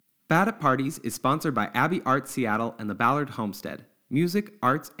Bad at Parties is sponsored by Abbey Art Seattle and the Ballard Homestead. Music,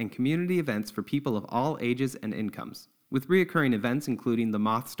 arts, and community events for people of all ages and incomes. With reoccurring events including the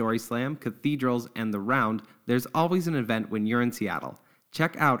Moth Story Slam, Cathedrals, and The Round, there's always an event when you're in Seattle.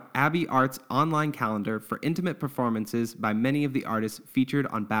 Check out Abbey Art's online calendar for intimate performances by many of the artists featured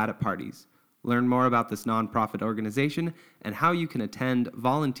on Bad at Parties. Learn more about this nonprofit organization and how you can attend,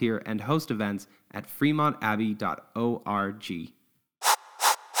 volunteer, and host events at fremontabbey.org.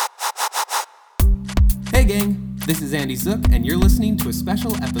 Hey gang, this is Andy Zook, and you're listening to a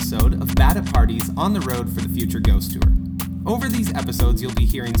special episode of Bad at Parties on the road for the Future Ghost Tour. Over these episodes, you'll be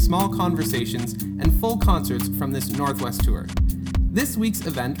hearing small conversations and full concerts from this Northwest tour. This week's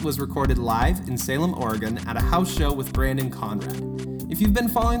event was recorded live in Salem, Oregon at a house show with Brandon Conrad. If you've been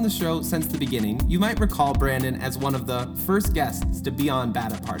following the show since the beginning, you might recall Brandon as one of the first guests to be on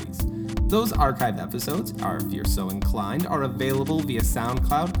Bad at Parties. Those archive episodes, if you're so inclined, are available via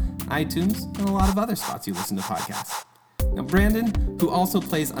SoundCloud, iTunes, and a lot of other spots you listen to podcasts. Now, Brandon, who also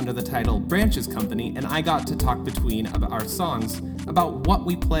plays under the title Branches Company, and I got to talk between our songs about what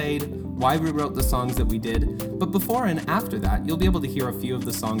we played, why we wrote the songs that we did, but before and after that, you'll be able to hear a few of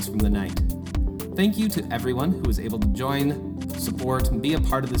the songs from the night. Thank you to everyone who was able to join, support, and be a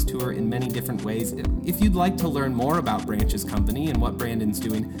part of this tour in many different ways. If you'd like to learn more about Branches Company and what Brandon's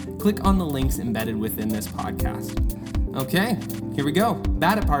doing, click on the links embedded within this podcast. Okay, here we go.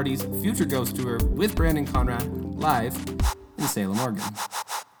 Bad at Parties, Future Ghost Tour with Brandon Conrad, live in Salem, Oregon.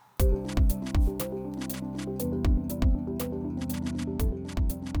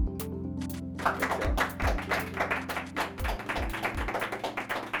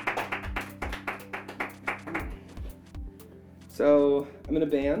 So, I'm in a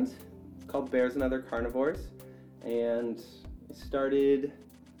band. It's called Bears and Other Carnivores, and it started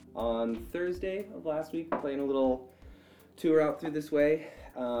on Thursday of last week, playing a little tour out through this way.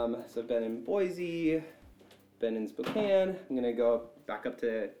 So I've been in Boise, been in Spokane. I'm gonna go back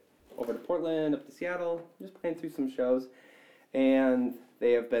over to Portland, up to Seattle. I'm just playing through some shows, and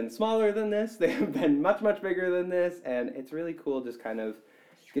they have been smaller than this. They have been much, much bigger than this, and it's really cool just kind of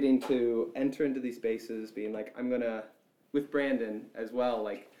getting to enter into these spaces, being like, with Brandon as well,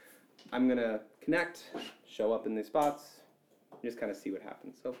 like, I'm gonna connect, show up in these spots, just kind of see what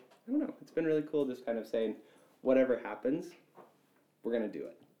happens. So, I don't know, it's been really cool just kind of saying, whatever happens, we're gonna do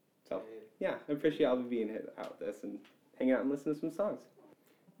it. So, yeah, I appreciate all of you being out with this and hanging out and listening to some songs.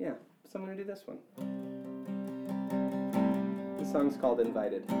 Yeah, so I'm gonna do this one. This song's called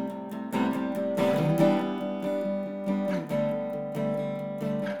Invited.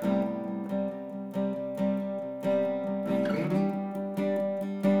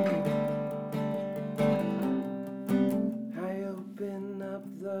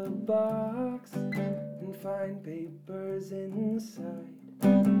 Box and find papers inside,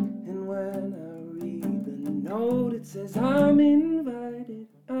 and when I read the note it says I'm invited,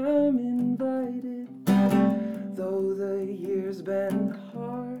 though the year's been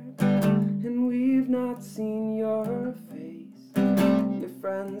hard and we've not seen your face, your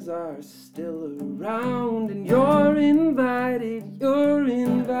friends are still around and you're invited, oh,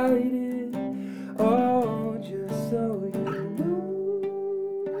 just so you know.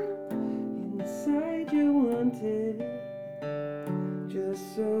 You wanted,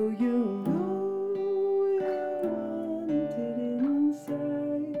 just so you know, you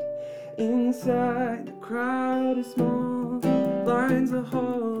wanted inside the crowd is small, lines of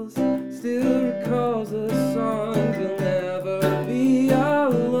halls, still recalls a song. You'll never be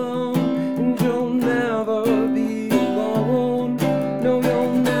alone, and you'll never be alone, no,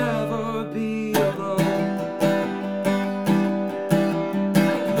 you'll never be alone.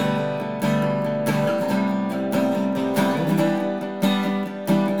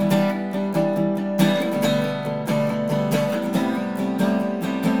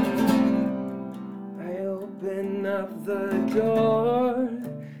 The door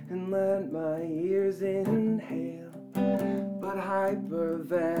and let my ears inhale, but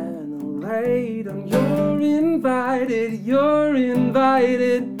hyperventilate on you're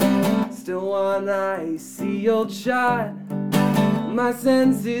invited, still one icy old shot, my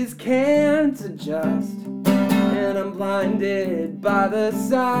senses can't adjust, and I'm blinded by the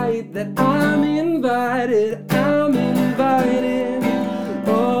sight that I'm invited,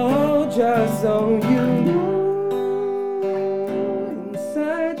 oh, just so you know.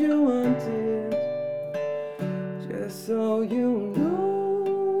 So you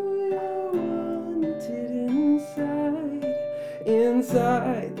know you wanted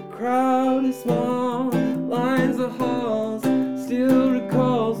inside the crowd is small, lines of halls, still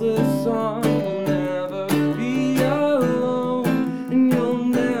recalls a song. You'll never be alone, and you'll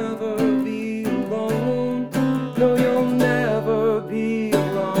never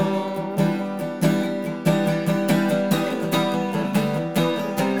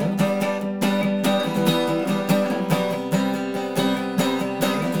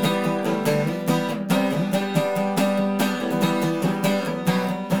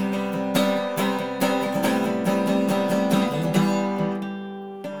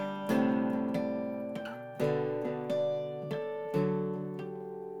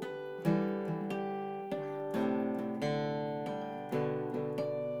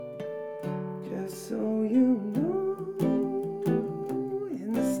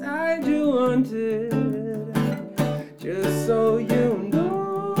wanted. Just so you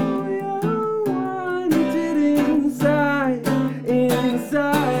know you're wanted inside.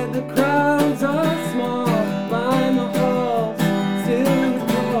 Inside the crowds are small, line the halls, still the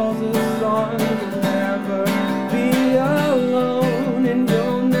calls of song. You'll never be alone, and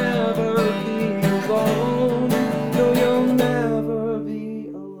you'll never be alone. No, you'll never be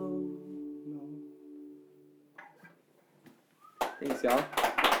alone. No. Thanks, y'all.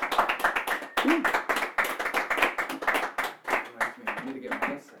 I need to get my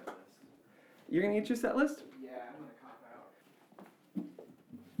set list. You're gonna get your set list? Yeah, I'm gonna cop out.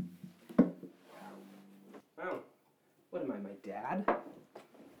 Oh. What am I, my dad?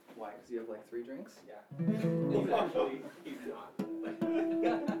 Why? Because you have like 3 drinks? Yeah. Actually, he's not.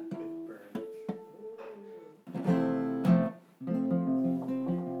 Burn.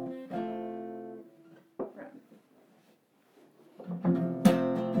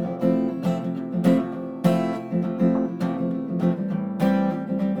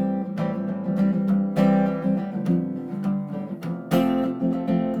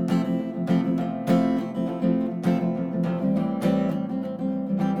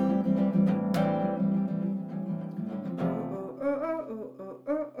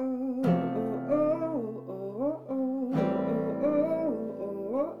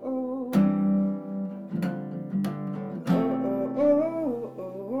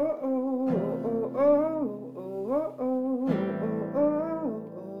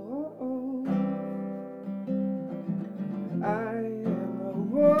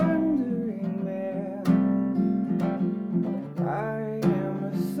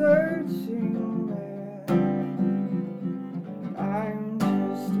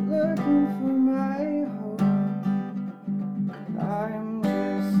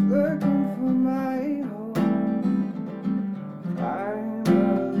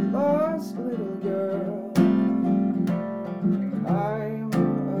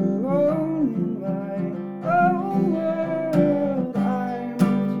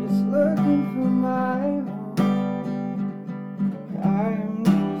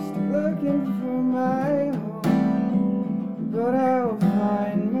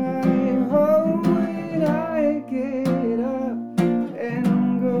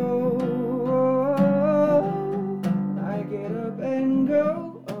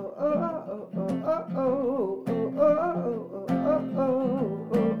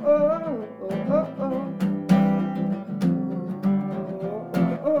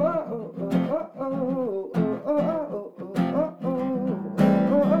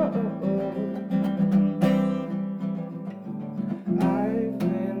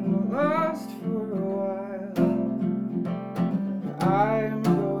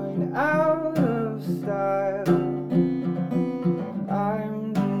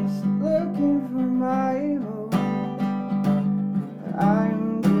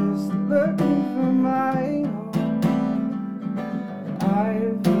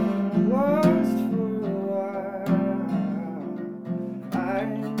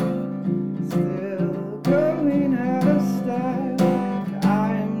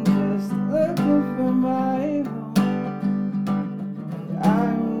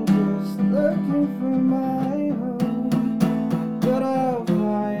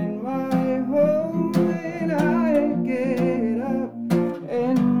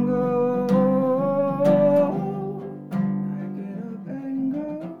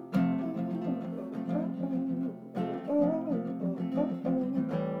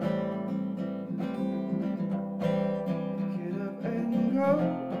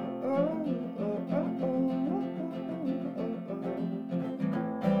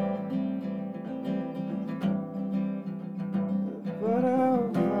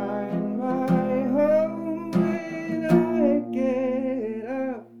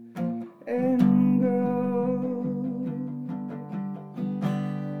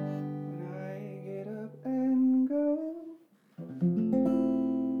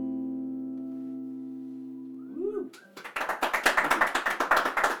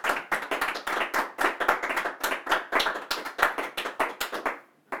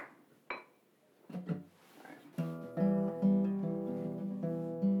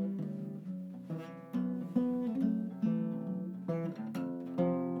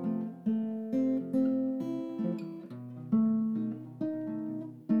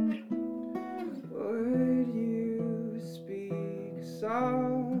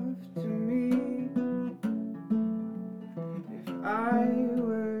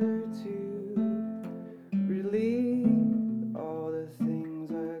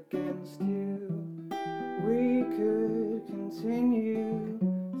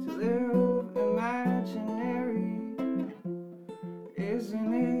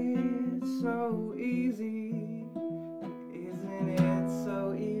 it so easy? Isn't it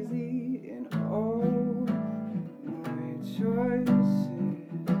so easy in all my choices,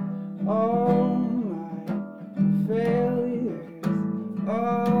 all my failures,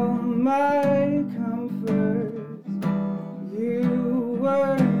 all my comforts? You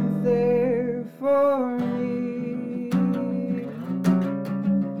weren't there for me.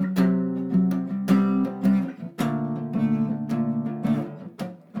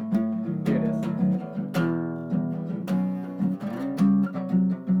 Here it is.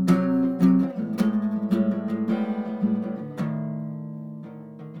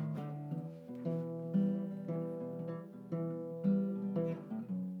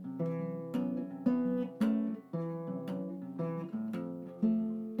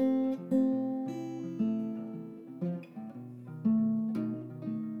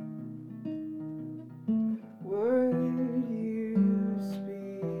 Would you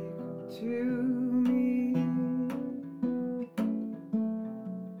speak to me when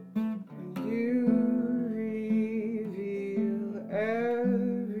you reveal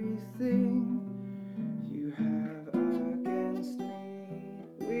everything you have against me?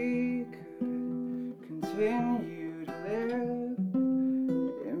 We could continue to live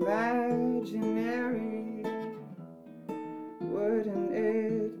imaginary. Wouldn't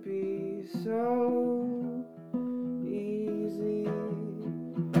it be so easy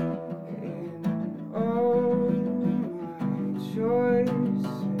in all my choices,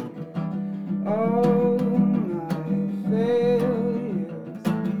 all my failures,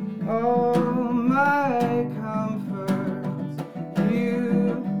 all my comforts? You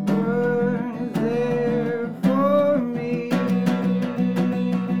weren't there for me.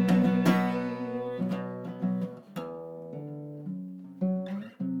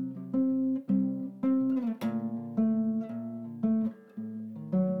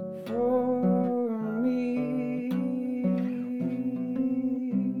 For me.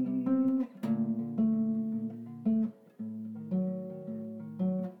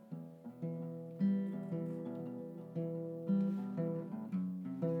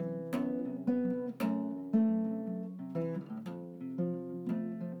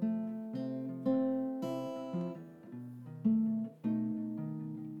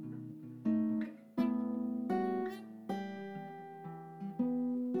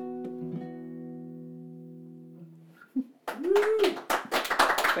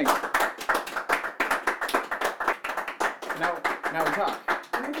 Thanks. Now we talk.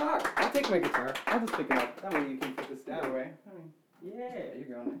 I'll take my guitar. I'll just pick it up. That way you can put this Either down. way. Yeah.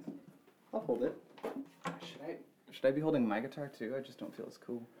 You're going nice. I'll hold it. Should I be holding my guitar too? I just don't feel as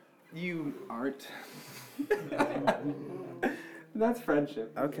cool. You aren't. That's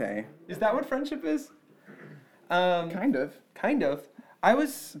friendship. Okay. Is that what friendship is? Kind of. Kind of. I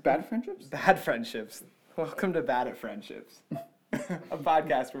was Bad friendships? bad friendships. Welcome to Bad at Friendships, a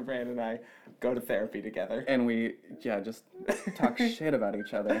podcast where Brandon and I go to therapy together. And we, just talk shit about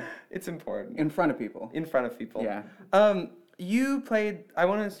each other. It's important In front of people. in front of people. Yeah. You played. I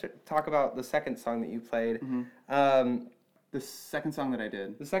want to talk about the second song that you played. The second song that I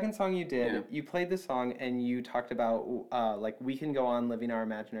did. The second song you did, Yeah. you played the song and you talked about like we can go on living our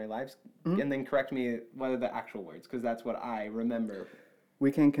imaginary lives, and then correct me what are the actual words because that's what I remember.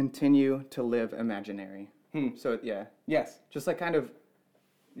 We can continue to live imaginary. So, yeah. Yes. Just like kind of.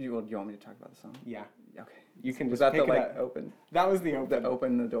 You want me to talk about the song? Yeah. Okay. You can Was just that the pick it like up. open? That was the open.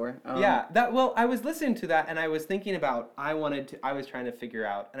 Open the door? Yeah, I was listening to that and I was thinking about, I was trying to figure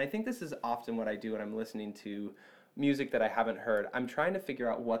out, and I think this is often what I do when I'm listening to music that I haven't heard. I'm trying to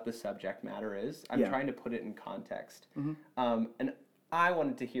figure out what the subject matter is. I'm Yeah. trying to put it in context. And I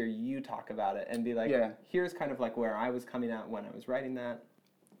wanted to hear you talk about it and be like, Yeah. here's kind of like where I was coming out when I was writing that.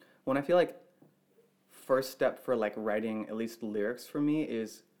 When I feel like first step for like writing at least lyrics for me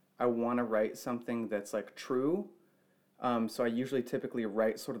is I want to write something that's like true. So I usually typically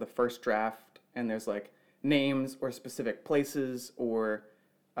write sort of the first draft and there's like names or specific places or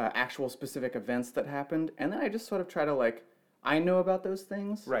actual specific events that happened. And then I just sort of try to like, I know about those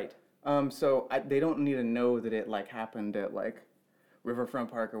things. Right. So they don't need to know that it like happened at like Riverfront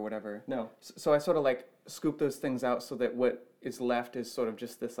Park or whatever. No. So I sort of like scoop those things out so that what is left is sort of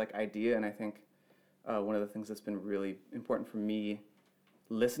just this like idea. And I think one of the things that's been really important for me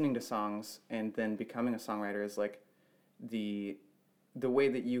listening to songs and then becoming a songwriter is like the way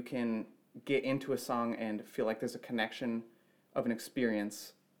that you can get into a song and feel like there's a connection of an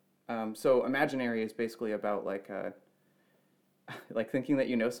experience. So imaginary is basically about like thinking that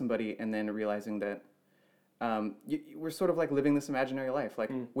you know somebody and then realizing that we're sort of like living this imaginary life.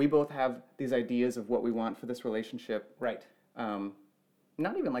 Like we both have these ideas of what we want for this relationship. Right.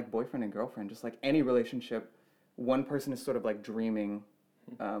 not even like boyfriend and girlfriend, just like any relationship, one person is sort of like dreaming,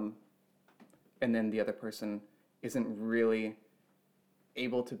 and then the other person isn't really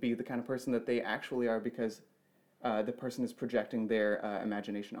able to be the kind of person that they actually are because the person is projecting their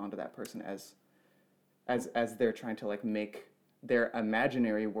imagination onto that person as they're trying to like make their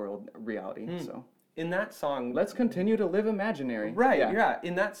imaginary world reality. So In that song, let's continue to live imaginary. right, yeah.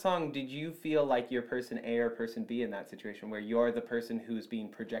 In that song, did you feel like you're person A or person B in that situation where you're the person who's being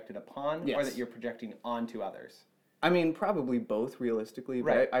projected upon or Yes. that you're projecting onto others? I mean, probably both realistically,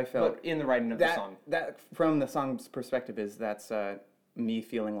 Right. but I felt But in the writing of the that song. that from the song's perspective is that's me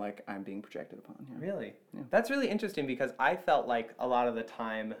feeling like I'm being projected upon. Yeah. Really? Yeah. That's really interesting because I felt like a lot of the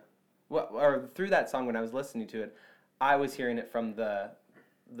time, or through that song when I was listening to it, I was hearing it from the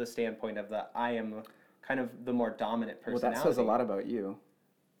standpoint of I am kind of the more dominant Well, personality. that says a lot about you.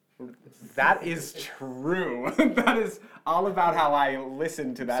 That is true. That is all about how I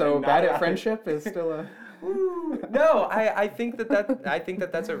listen to that. So and not bad at how- friendship is still a. No, I think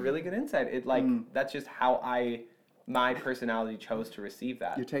that's a really good insight. It that's just how my personality chose to receive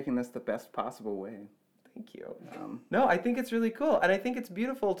that. You're taking this the best possible way. Thank you. No, I think it's really cool, and I think it's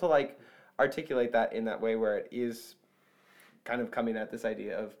beautiful to like articulate that in that way where it is kind of coming at this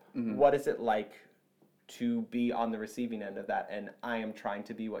idea of what is it like to be on the receiving end of that, and I am trying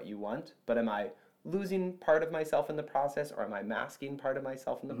to be what you want, but am I losing part of myself in the process, or am I masking part of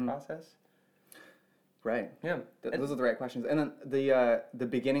myself in the process? Right. Yeah. Those are the right questions. And then the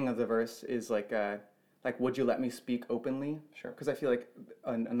beginning of the verse is like would you let me speak openly? Sure. Because I feel like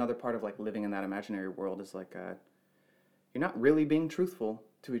another part of like living in that imaginary world is like you're not really being truthful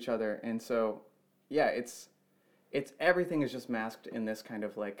to each other, and so yeah, it's everything is just masked in this kind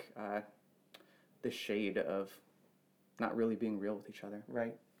of like this shade of not really being real with each other.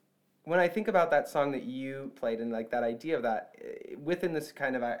 Right. When I think about that song that you played and like that idea of that, within this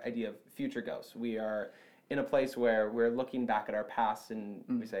kind of idea of future ghosts, we are in a place where we're looking back at our past and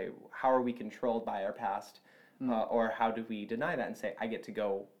we say, how are we controlled by our past? Or how do we deny that and say, I get to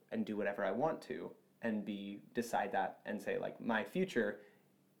go and do whatever I want to and decide that and say like my future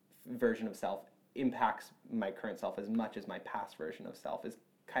version of self impacts my current self as much as my past version of self is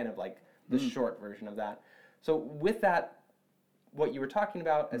kind of like the short version of that. So with that, what you were talking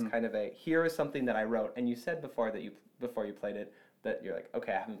about as kind of here is something that I wrote, and you said before you played it that you're like,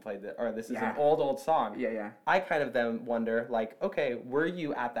 okay, I haven't played this, or this is an old song. Yeah. I kind of then wonder, like, okay, were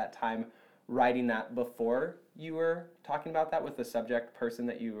you at that time writing that before you were talking about that with the subject person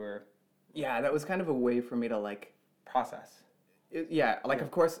that you were Yeah, that was kind of a way for me to like process?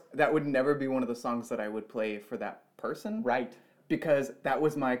 Of course that would never be one of the songs that I would play for that person. Right. Because that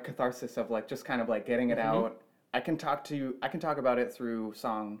was my catharsis of like just kind of like getting it out. I can talk about it through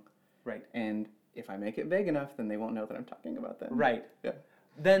song. Right. And if I make it vague enough, then they won't know that I'm talking about them. Right. Yeah.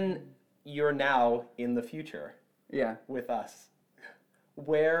 Then you're now in the future Yeah. with us.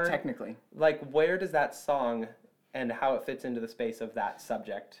 Where Technically. where does that song and how it fits into the space of that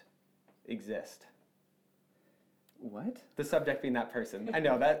subject exist? What? The subject being that person. I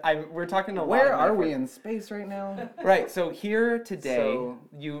know that we're talking a lot. Where of are we metaphors. in space right now? Right. So here today, So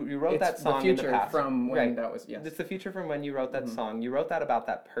you wrote it's that song the future in the past. from when Right. that was. Yes. It's the future from when you wrote that song. You wrote that about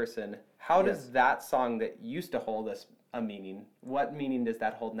that person. How does that song that used to hold a meaning? What meaning does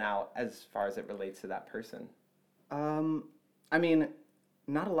that hold now, as far as it relates to that person? I mean,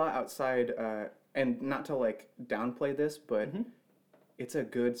 not a lot outside, and not to like downplay this, but it's a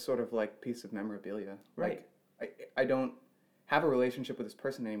good sort of like piece of memorabilia. Right. Like, I don't have a relationship with this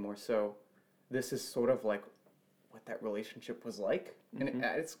person anymore, so this is sort of like what that relationship was like, and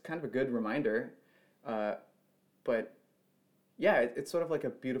it's kind of a good reminder. But yeah, it's sort of like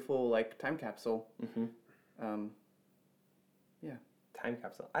a beautiful like time capsule. Yeah. Time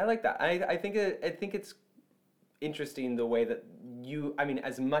capsule. I like that. I think it's interesting the way that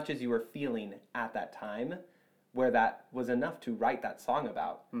as much as you were feeling at that time, where that was enough to write that song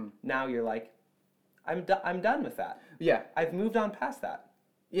about. Now you're like, I'm done with that. Yeah. I've moved on past that.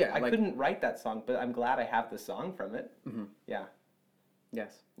 Yeah. I couldn't write that song, but I'm glad I have the song from it. Yeah.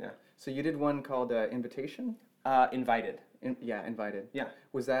 Yes. Yeah. So you did one called Invitation? Invited. Invited. Yeah.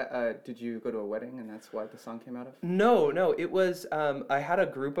 Was that, did you go to a wedding and that's why the song came out of? No, it was, I had a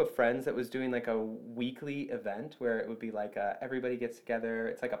group of friends that was doing like a weekly event where it would be like everybody gets together,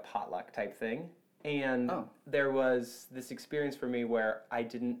 it's like a potluck type thing. And there was this experience for me where I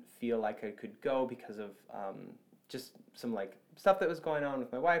didn't feel like I could go because of just some like stuff that was going on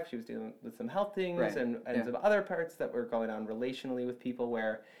with my wife. She was dealing with some health things and some other parts that were going on relationally with people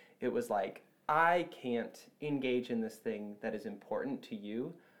where it was like, I can't engage in this thing that is important to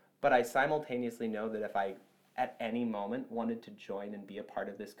you, but I simultaneously know that if I at any moment wanted to join and be a part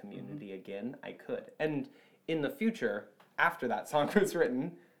of this community again, I could. And in the future, after that song was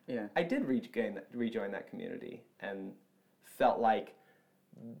written, Yeah. I did rejoin that community and felt like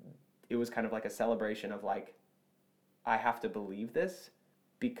it was kind of like a celebration of like, I have to believe this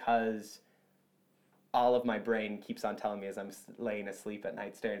because all of my brain keeps on telling me as I'm laying asleep at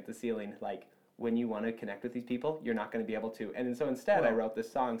night staring at the ceiling, like, when you want to connect with these people, you're not going to be able to. And so instead, I wrote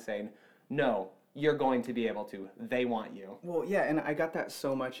this song saying, no, you're going to be able to. They want you. Well, yeah, and I got that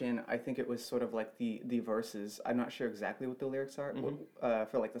so much in. I think it was sort of like the verses. I'm not sure exactly what the lyrics are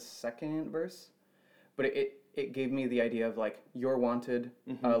for like the second verse, but it gave me the idea of like you're wanted,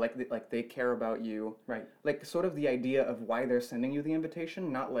 like they care about you, Right. like sort of the idea of why they're sending you the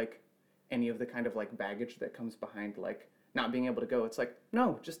invitation, not like any of the kind of like baggage that comes behind like not being able to go. It's like,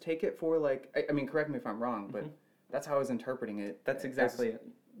 no, just take it for like I mean, correct me if I'm wrong, but that's how I was interpreting it. That's exactly it.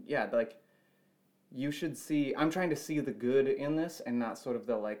 Yeah, like you should see, I'm trying to see the good in this and not sort of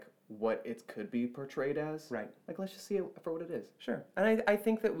the like what it could be portrayed as. Right. Like let's just see it for what it is. Sure. And I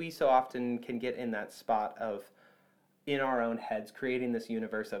think that we so often can get in that spot of, in our own heads, creating this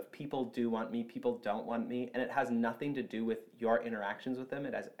universe of people do want me, people don't want me, and it has nothing to do with your interactions with them.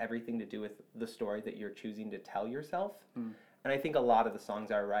 It has everything to do with the story that you're choosing to tell yourself. And I think a lot of the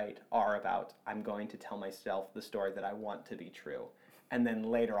songs I write are about, I'm going to tell myself the story that I want to be true. And then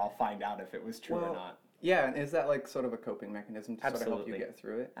later I'll find out if it was true or not. Yeah, and is that like sort of a coping mechanism to sort of help you Absolutely. get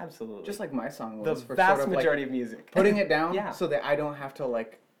through it? Absolutely. Just like my song the was for vast sort of majority like of music. putting it down Yeah. so that I don't have to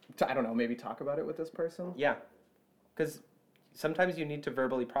like, I don't know, maybe talk about it with this person. Yeah. Because sometimes you need to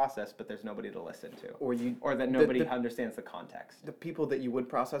verbally process, but there's nobody to listen to. Or that nobody understands the context. the people that you would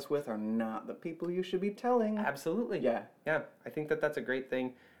process with are not the people you should be telling. Absolutely. Yeah. Yeah. I think that that's a great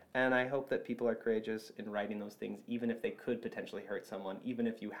thing. And I hope that people are courageous in writing those things, even if they could potentially hurt someone, even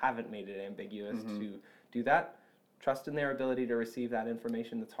if you haven't made it ambiguous to do that. Trust in their ability to receive that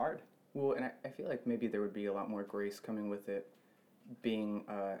information that's hard. Well, and I feel like maybe there would be a lot more grace coming with it being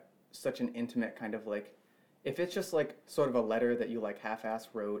such an intimate kind of like, if it's just like sort of a letter that you like half-ass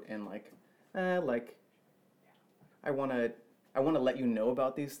wrote and like I want to let you know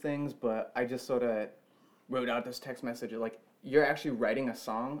about these things, but I just sort of wrote out this text message. Like you're actually writing a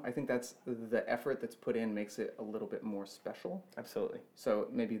song. I think that's the effort that's put in makes it a little bit more special. Absolutely. So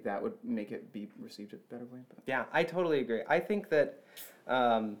maybe that would make it be received a better way. But. Yeah, I totally agree. I think that,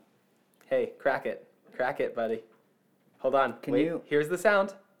 hey, crack it, buddy. Hold on. Can Wait, you- Here's the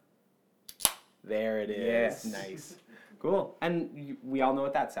sound. There it is. Yes. Nice. Cool. And we all know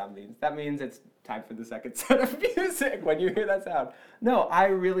what that sound means. That means it's time for the second set of music when you hear that sound. No, I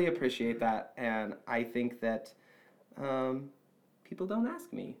really appreciate that. And I think that people don't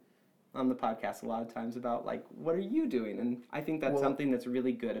ask me on the podcast a lot of times about, like, what are you doing? And I think that's something that's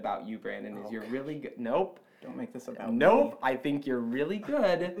really good about you, Brandon, is you're really good. Nope. Don't make this about Nope. me. I think you're really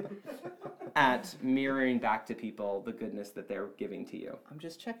good at mirroring back to people the goodness that they're giving to you. I'm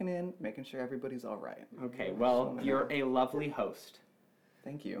just checking in, making sure everybody's all right. Okay, well, you're a lovely host,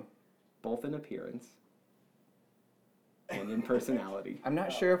 Thank you. both in appearance and in personality. I'm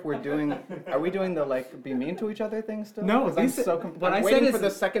not sure if we're doing. Are we doing the like be mean to each other thing still? No, 'Cause I'm this- so what I'm I waiting said for is-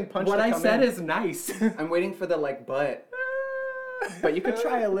 the second punch. What to I come said in. is nice. I'm waiting for the like but you could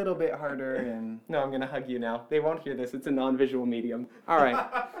try a little bit harder and. No, I'm going to hug you now. They won't hear this. It's a non-visual medium. All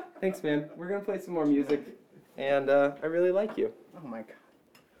right. Thanks, man. We're going to play some more music, and I really like you. Oh my god.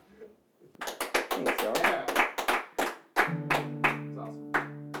 Thanks, y'all. Yeah. That's awesome.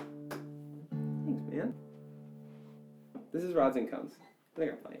 Thanks, man. This is Rods and Cones. I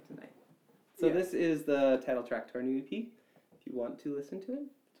think I'm playing tonight. So Yeah. this is the title track to our new EP. If you want to listen to it,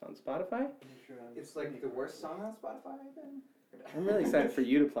 it's on Spotify. It's like the worst song on Spotify. Then. I'm really excited for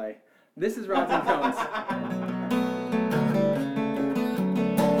you to play. This is Rods and Cones.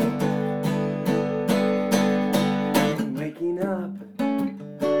 Waking up is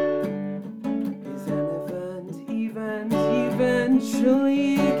an event,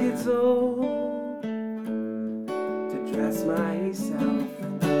 eventually it gets old to dress myself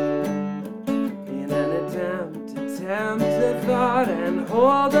in an attempt a thought and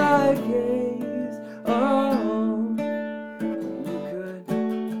hold a gaze. Oh, you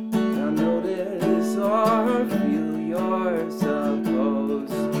could not notice or feel you're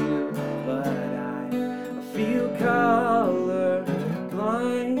supposed to, but I feel color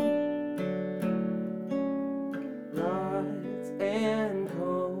blind. Rods and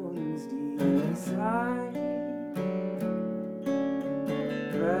cones decide,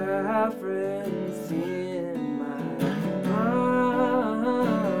 preference in my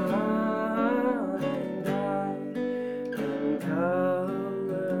mind. I am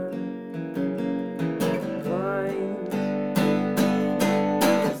color blind.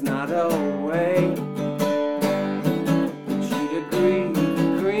 away. But she'd agree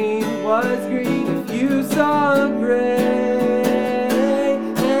green was green if you saw gray.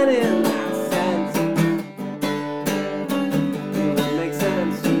 And in that sense, it would make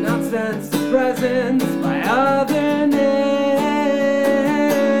sense to not sense the presence by other names.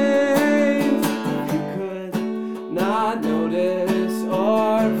 If you could not notice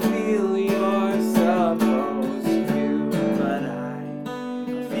or feel you're supposed to, but I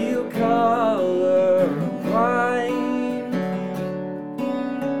feel colorblind.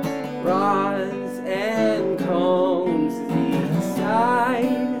 Rods and cones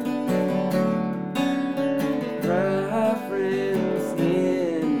decide. Preference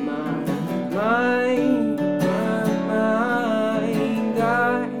in my mind. I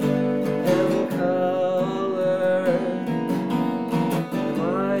am color.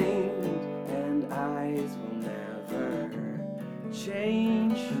 Mind and eyes will never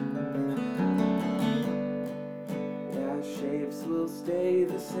change. Yeah, shapes will stay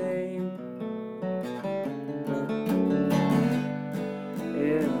the same.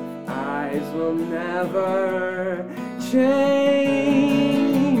 If eyes will never change,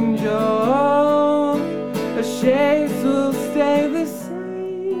 oh, the shapes will stay the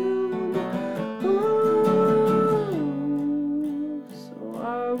same. Oh, so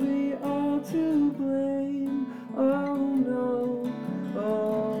are we all to blame? Oh no,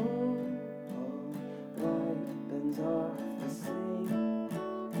 oh, light bends off the same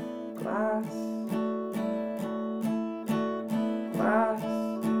glass.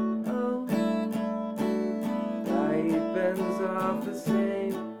 Oh, light bends off the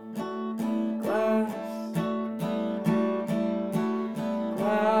same glass.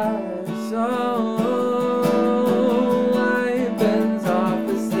 Oh, light bends off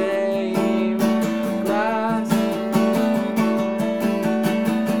the same glass.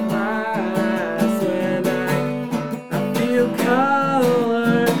 When I feel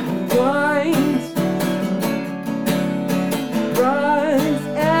color blind. Rods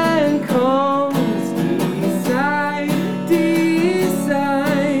and cones decide.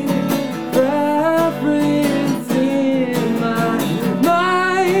 Preference in my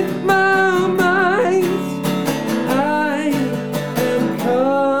mind. I am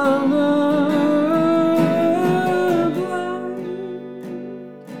colorblind.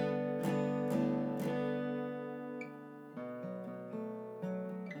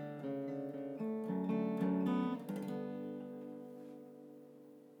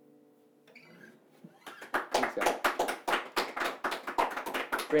 Thanks, guys.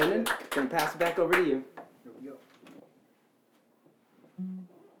 Brandon, gonna pass it back over to you. Here we go.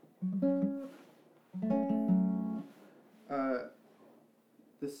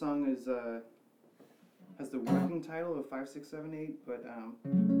 This song is has the working title of 5678, but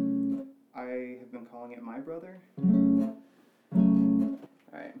I have been calling it My Brother.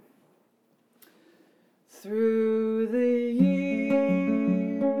 Alright. Through the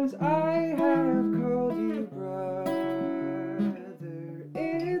years I have called you brother.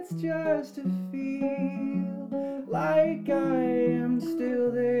 It's just to feel like I am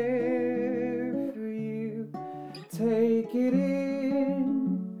still there for you. Take it in.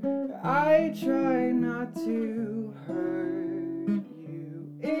 I try not to hurt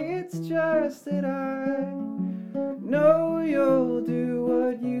you. It's just that I know you'll do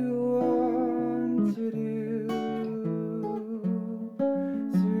what you want to do.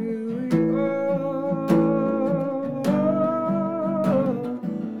 Through it all,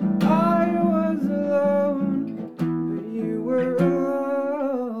 I was alone, but you were alone.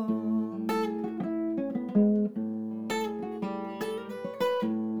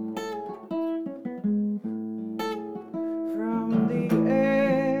 From the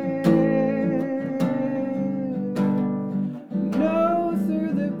air, know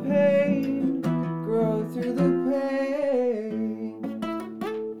through the pain, growth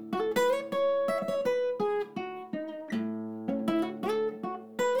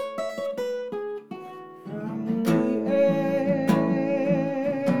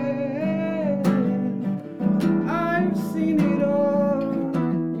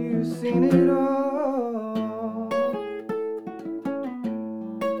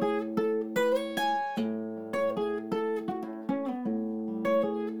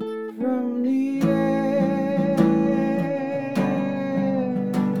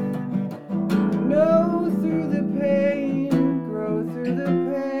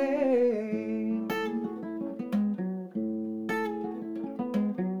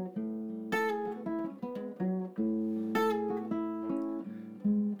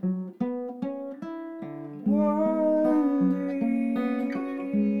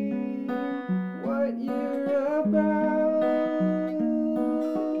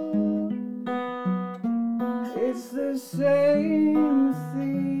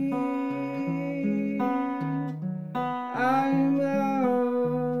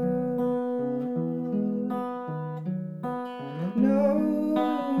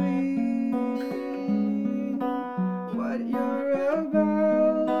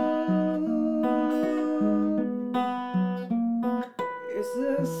It's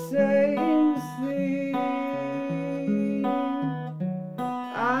the same thing. I'm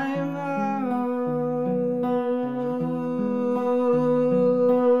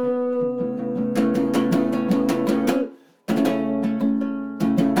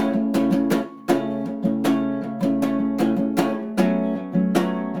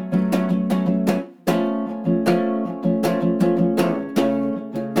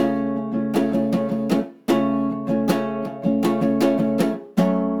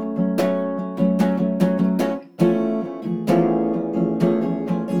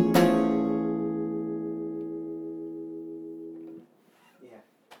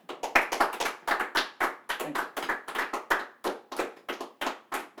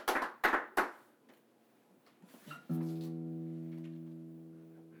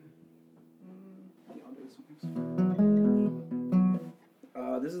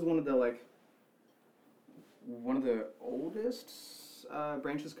This is one of the oldest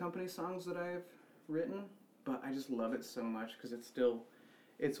Branches Company songs that I've written, but I just love it so much because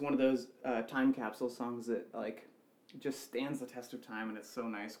it's one of those time capsule songs that just stands the test of time, and it's so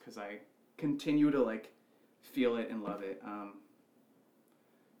nice because I continue to feel it and love it.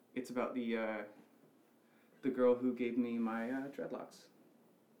 It's about the girl who gave me my dreadlocks.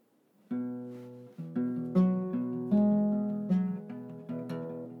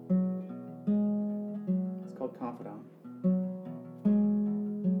 It's called Confidant.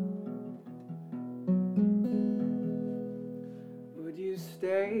 Would you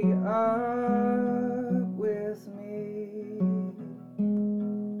stay up with me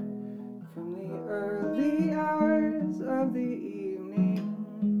from the early hours of the evening?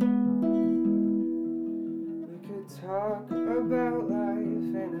 We could talk about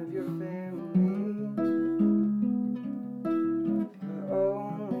life and of your family, but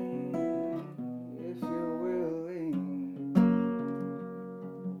only if you're willing.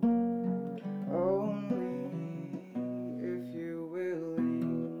 Only if you're willing.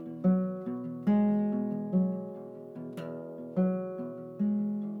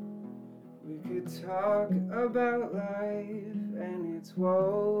 We could talk about life and its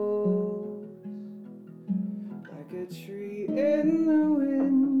woes, like a tree in the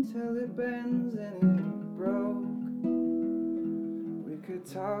wind till it bends and it broke. We could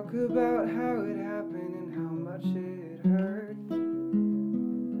talk about how it happened and how much it hurt,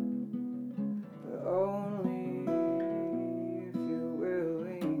 but only if you're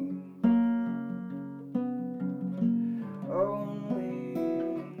willing. Only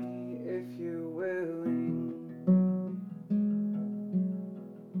if you're willing.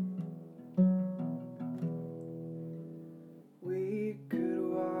 We could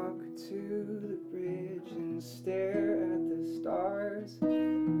walk to the bridge and stare at the stars.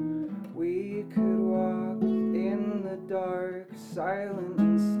 We could walk in the dark, silent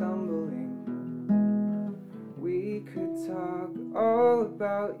and stumbling. We could talk all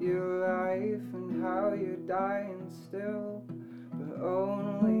about your life and how you're dying still, but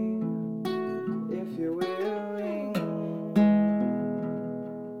only if you're willing.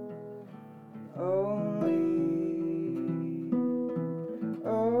 Only.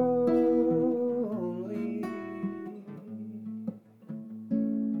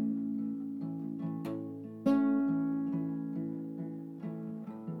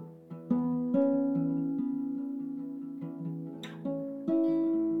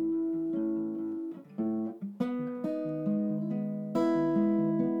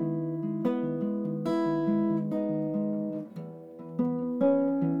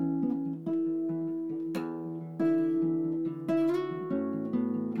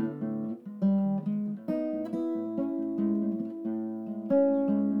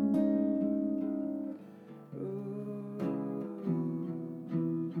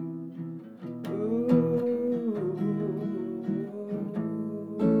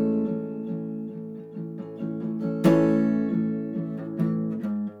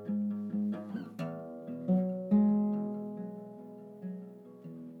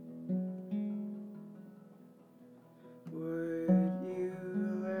 Would you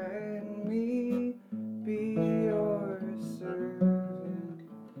let me be your servant?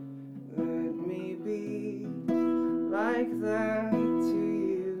 Let me be like that to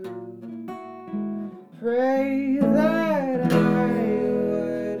you. Pray that I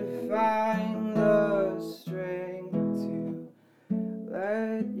would find the strength to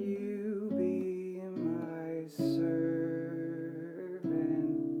let you be my servant.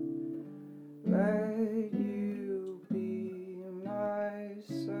 Let you be my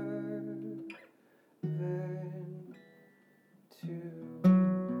servant too.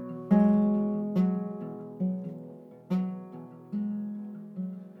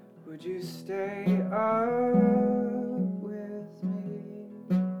 Would you stay up with me?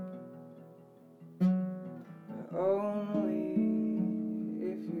 But only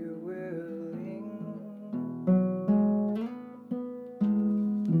if you're willing.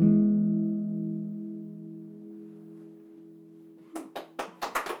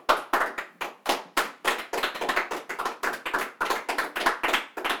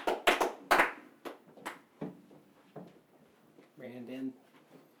 Brandon,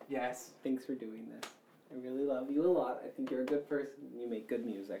 Yes. thanks for doing this. I really love you a lot. I think you're a good person. You make good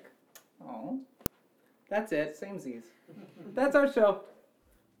music. Oh, That's it. samesies. That's our show.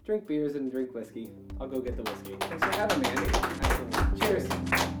 Drink beers and drink whiskey. I'll go get the whiskey. Thanks for having me, Andy.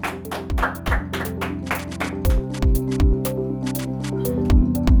 Cheers.